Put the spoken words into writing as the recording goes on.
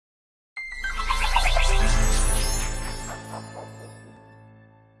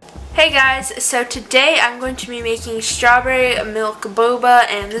Hey guys, so today I'm going to be making strawberry milk boba,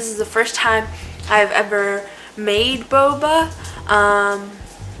 and this is the first time I've ever made boba.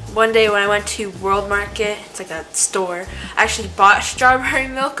 One day when I went to World Market, it's like a store, I actually bought strawberry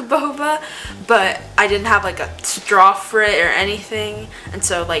milk boba, but I didn't have like a straw for it or anything, and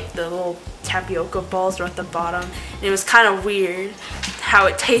so like the little tapioca balls were at the bottom, and it was kind of weird how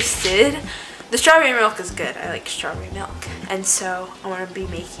it tasted. The strawberry milk is good. I like strawberry milk. And so I want to be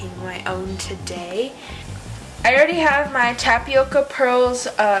making my own today. I already have my tapioca pearls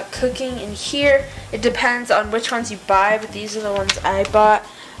cooking in here. It depends on which ones you buy, but these are the ones I bought.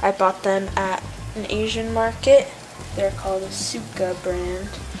 I bought them at an Asian market. They're called a Suka brand.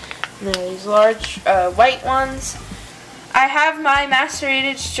 And they're these large white ones. I have my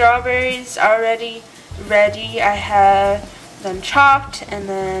macerated strawberries already ready. I have them chopped, and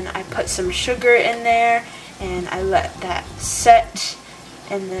then I put some sugar in there and I let that set,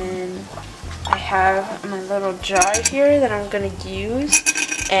 and then I have my little jar here that I'm going to use,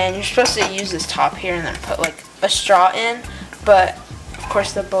 and you're supposed to use this top here and then put like a straw in, but of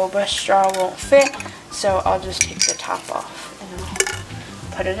course the boba straw won't fit, so I'll just take the top off and I'll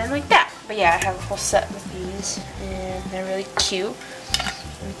put it in like that. But yeah, I have a whole set with these and they're really cute.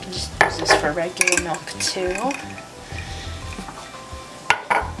 You can just use this for regular milk too.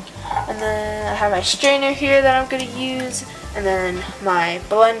 And then I have my strainer here that I'm going to use, and then my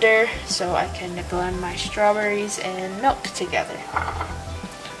blender so I can blend my strawberries and milk together.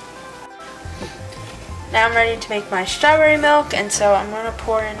 Now I'm ready to make my strawberry milk, and so I'm going to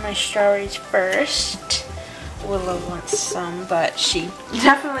pour in my strawberries first. Willow wants some, but she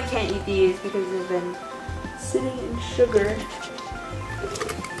definitely can't eat these because they've been sitting in sugar.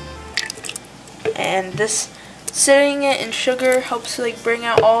 And this sitting it in sugar helps to like bring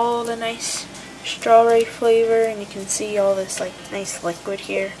out all the nice strawberry flavor, and you can see all this like nice liquid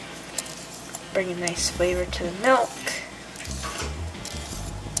here, bring a nice flavor to the milk.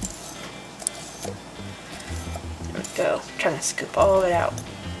 There we go. I'm trying to scoop all of it out.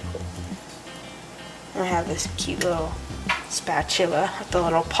 And I have this cute little spatula with the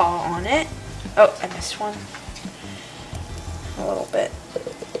little paw on it. Oh, I missed one. A little bit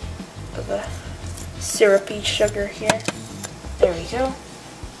of the syrupy sugar here. There we go.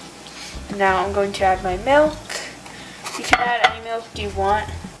 And now I'm going to add my milk. You can add any milk you want.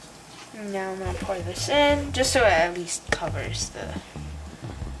 And now I'm going to pour this in just so it at least covers the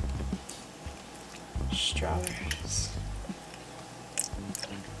strawberries.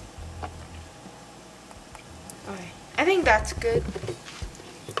 Okay, I think that's good.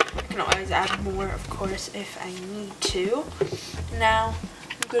 I can always add more, of course, if I need to. Now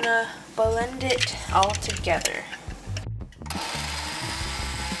I'm gonna blend it all together.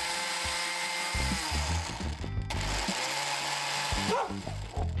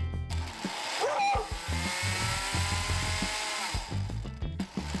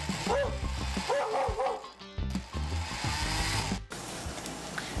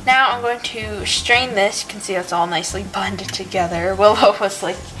 Now I'm going to strain this. You can see it's all nicely blended together. Willow was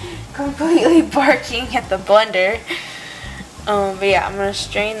like completely barking at the blender. But yeah, I'm going to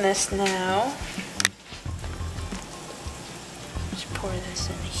strain this now. Just pour this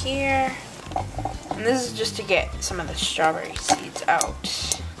in here. And this is just to get some of the strawberry seeds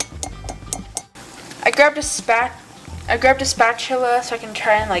out. I grabbed a spatula so I can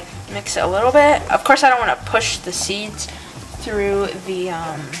try and like mix it a little bit. Of course I don't want to push the seeds through the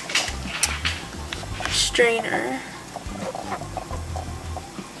strainer,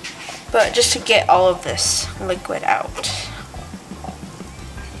 but just to get all of this liquid out.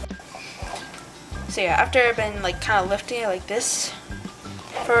 So yeah, after I've been like kind of lifting it like this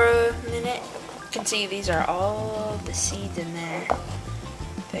for a minute, you can see these are all the seeds in there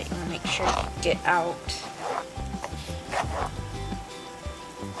that you want to make sure you get out.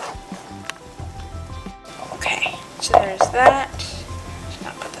 Okay, so there's that. Just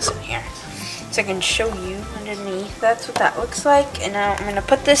gonna put this in here so I can show you underneath. That's what that looks like. And now I'm gonna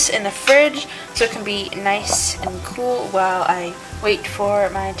put this in the fridge so it can be nice and cool while I wait for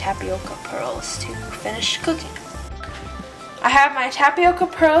my tapioca pearls to finish cooking. I have my tapioca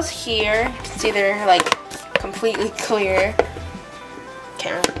pearls here. You can see they're like completely clear.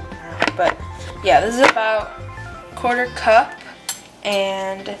 Can't really, but yeah, this is about a quarter cup,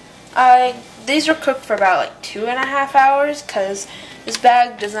 and these were cooked for about like 2.5 hours because this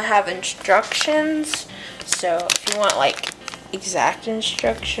bag doesn't have instructions. So if you want like exact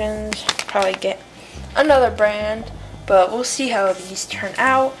instructions, probably get another brand. But we'll see how these turn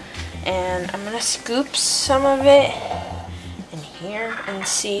out, and I'm gonna scoop some of it in here and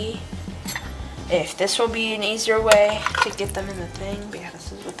see if this will be an easier way to get them in the thing. But yeah,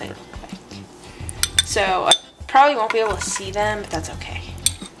 this is what they look like. So I probably won't be able to see them, but that's okay.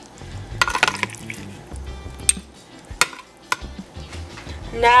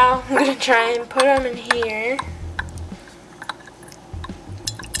 Now I'm gonna try and put them in here.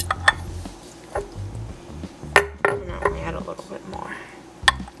 I'm gonna only add a little bit more,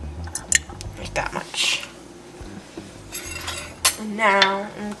 like that much. And now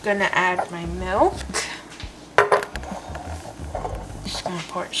I'm gonna add my milk. Just gonna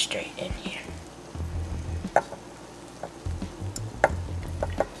pour it straight in here.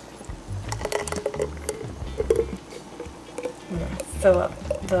 I'm gonna fill up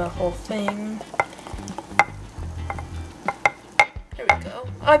the whole thing. There we go.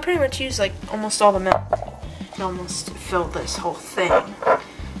 I pretty much used like almost all the milk and almost filled this whole thing.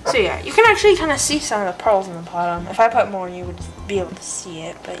 So yeah, you can actually kind of see some of the pearls in the bottom. If I put more, you would be able to see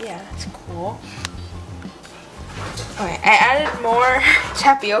it, but yeah, that's cool. Okay, I added more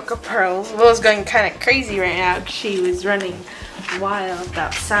tapioca pearls. Will's going kind of crazy right now because she was running wild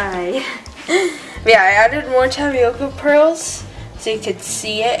outside. But yeah, I added more tapioca pearls so you could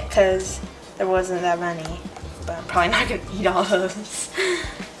see it because there wasn't that many. But I'm probably not going to eat all those.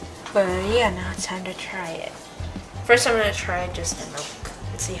 But yeah, now it's time to try it. First I'm going to try just the milk.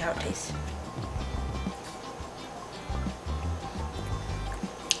 See how it tastes.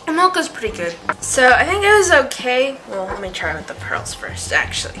 The milk is pretty good. So I think it was okay. Well, let me try with the pearls first,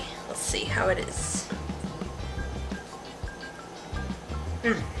 actually. Let's see how it is.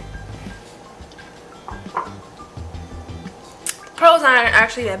 The pearls aren't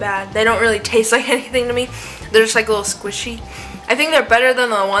actually that bad. They don't really taste like anything to me. They're just like a little squishy. I think they're better than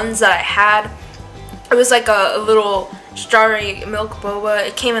the ones that I had. It was like a little strawberry milk boba.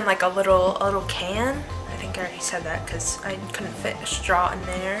 It came in like a little can. I think I already said that because I couldn't fit a straw in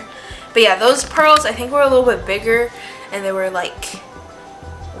there. But yeah, those pearls I think were a little bit bigger and they were like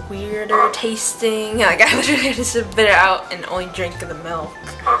weirder tasting. Like I literally had to spit it out and only drink the milk.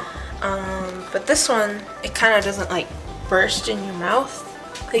 But this one, it kind of doesn't like burst in your mouth.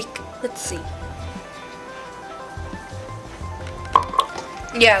 Like, let's see.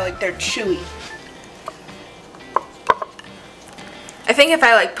 Yeah, like they're chewy. I think if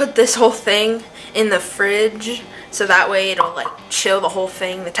I like put this whole thing in the fridge so that way it'll like chill the whole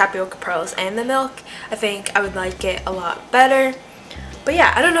thing, the tapioca pearls and the milk, I think I would like it a lot better. But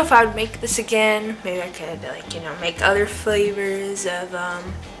yeah, I don't know if I would make this again. Maybe I could like, you know, make other flavors of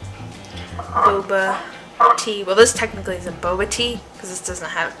boba tea. Well, this technically isn't boba tea because this doesn't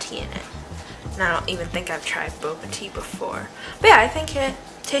have tea in it. And I don't even think I've tried boba tea before. But yeah, I think it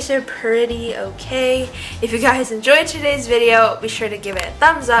tasted pretty okay. If you guys enjoyed today's video, be sure to give it a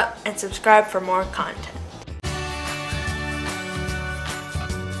thumbs up and subscribe for more content.